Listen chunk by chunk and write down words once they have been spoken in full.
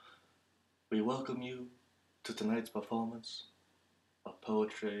We welcome you to tonight's performance of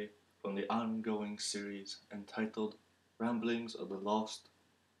poetry from the ongoing series entitled Ramblings of the Lost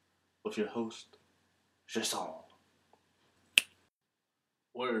with your host, Jason.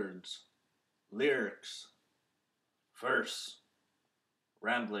 Words, lyrics, verse,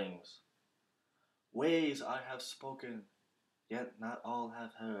 ramblings, ways I have spoken, yet not all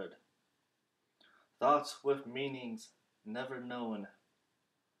have heard, thoughts with meanings never known.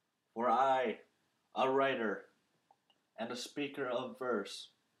 For I, a writer and a speaker of verse,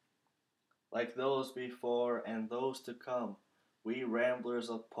 like those before and those to come, we ramblers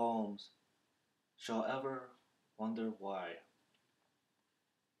of poems shall ever wonder why.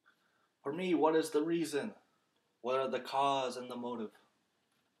 For me, what is the reason? What are the cause and the motive?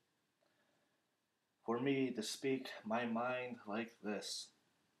 For me to speak my mind like this,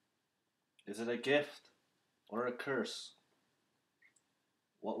 is it a gift or a curse?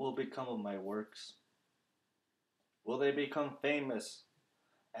 What will become of my works? Will they become famous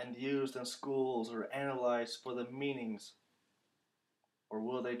and used in schools or analyzed for the meanings? Or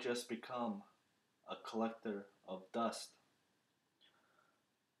will they just become a collector of dust?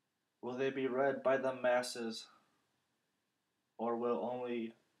 Will they be read by the masses, or will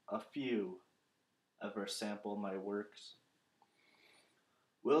only a few ever sample my works?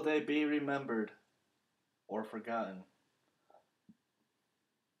 Will they be remembered or forgotten?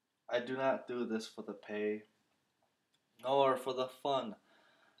 I do not do this for the pay, nor for the fun.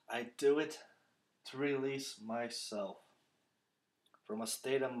 I do it to release myself from a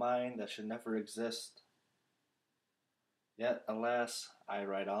state of mind that should never exist. Yet, alas, I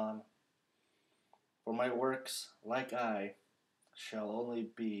write on, for my works, like I, shall only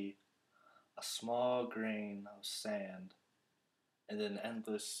be a small grain of sand in an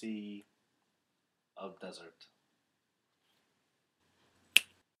endless sea of desert.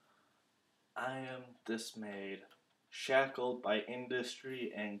 I am dismayed, shackled by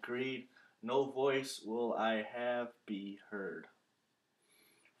industry and greed. No voice will I have be heard.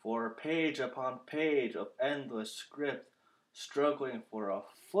 For page upon page of endless script, struggling for a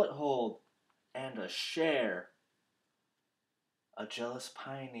foothold and a share, a jealous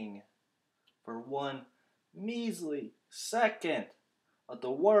pining for one measly second of the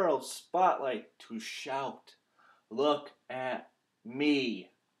world's spotlight to shout, "Look at me,"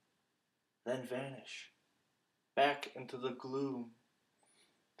 then vanish back into the gloom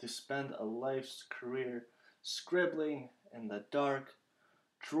to spend a life's career scribbling in the dark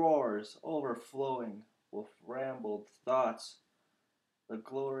drawers overflowing with rambled thoughts. The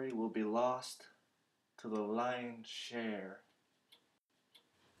glory will be lost to the lion's share.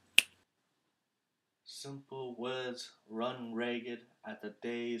 Simple words run ragged at the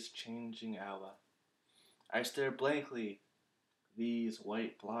day's changing hour. I stare blankly these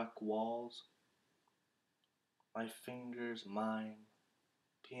white block walls. My fingers mime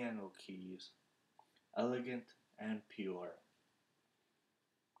piano keys, elegant and pure.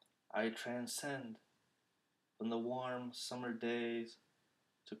 I transcend from the warm summer days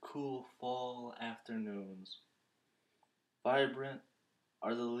to cool fall afternoons. Vibrant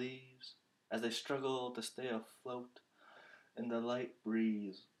are the leaves as they struggle to stay afloat in the light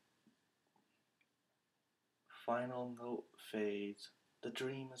breeze. Final note fades, the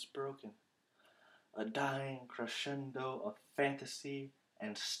dream is broken. A dying crescendo of fantasy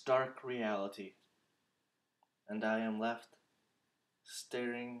and stark reality. And I am left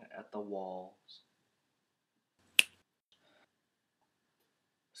staring at the walls.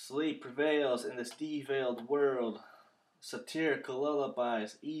 Sleep prevails in this de-veiled world. Satirical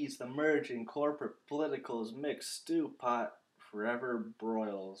lullabies ease the merging corporate political's mixed stew pot forever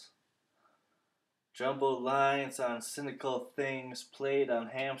broils. Jumbled lines on cynical things played on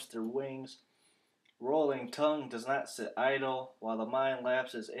hamster wings. Rolling tongue does not sit idle while the mind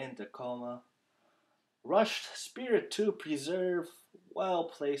lapses into coma. Rushed spirit to preserve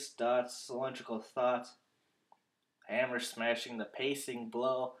well-placed dots, cylindrical thoughts. Hammer smashing the pacing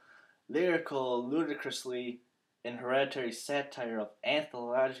blow, lyrical ludicrously in hereditary satire of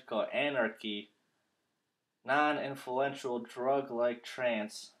anthological anarchy, non-influential drug-like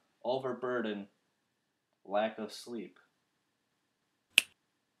trance, overburden, lack of sleep.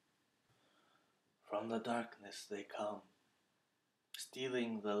 From the darkness they come,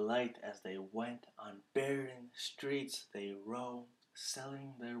 stealing the light as they went. On barren streets they roam,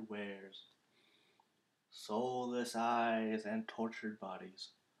 selling their wares. Soulless eyes and tortured bodies.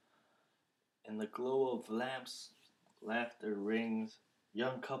 In the glow of lamps, laughter rings.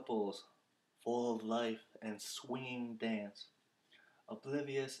 Young couples, full of life and swinging dance.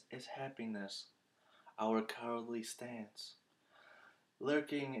 Oblivious is happiness, our cowardly stance.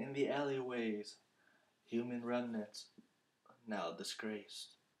 lurking in the alleyways, human remnants now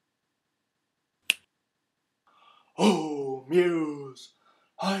disgraced. Oh, Muse,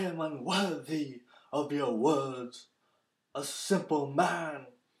 I am unworthy of your words. A simple man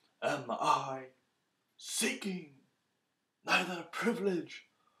am I, seeking neither privilege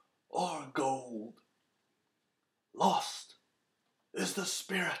or gold. Lost is the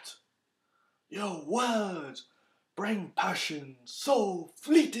spirit. Your words bring passion so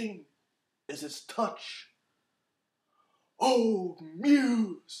fleeting is its touch. Oh,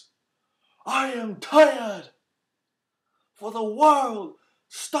 Muse, I am tired, for the world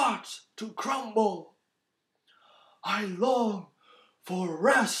starts to crumble. I long for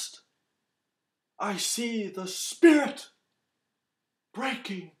rest. I see the spirit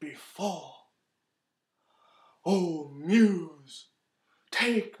breaking before. Oh, Muse,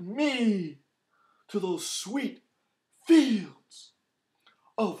 take me to those sweet fields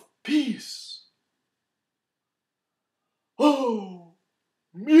of peace. Oh,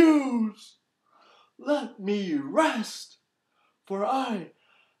 Muse, let me rest, for I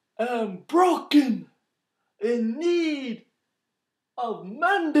am broken, in need of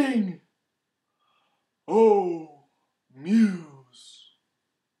mending. Oh, Muse,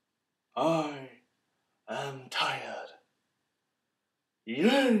 I am tired,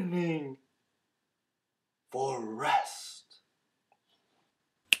 yearning for rest.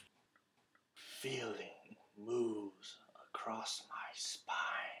 Feeling moves across my spine,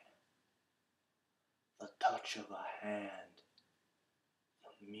 the touch of a hand,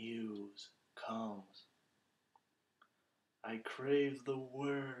 the Muse comes. I crave the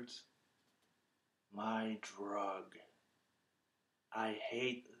words, my drug. I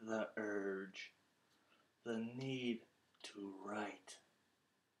hate the urge, the need to write.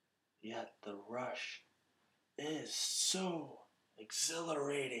 Yet the rush is so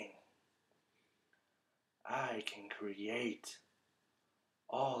exhilarating. I can create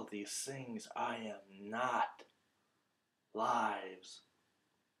all these things I am not. Lives,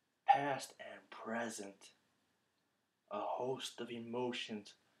 past and present, a host of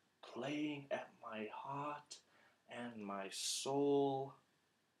emotions playing at my heart and my soul,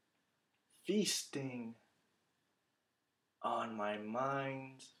 feasting on my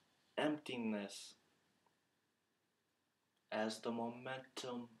mind's emptiness. As the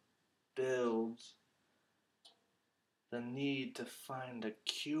momentum builds, the need to find a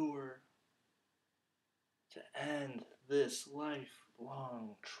cure to end this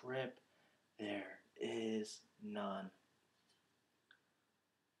lifelong trip, there is none.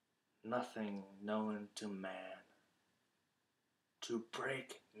 Nothing known to man to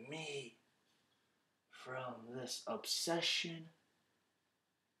break me from this obsession,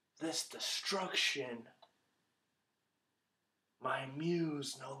 this destruction. My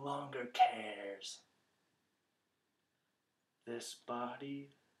muse no longer cares. This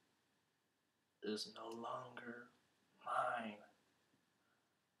body is no longer mine.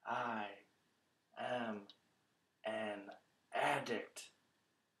 I am an addict.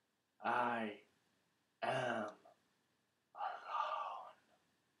 I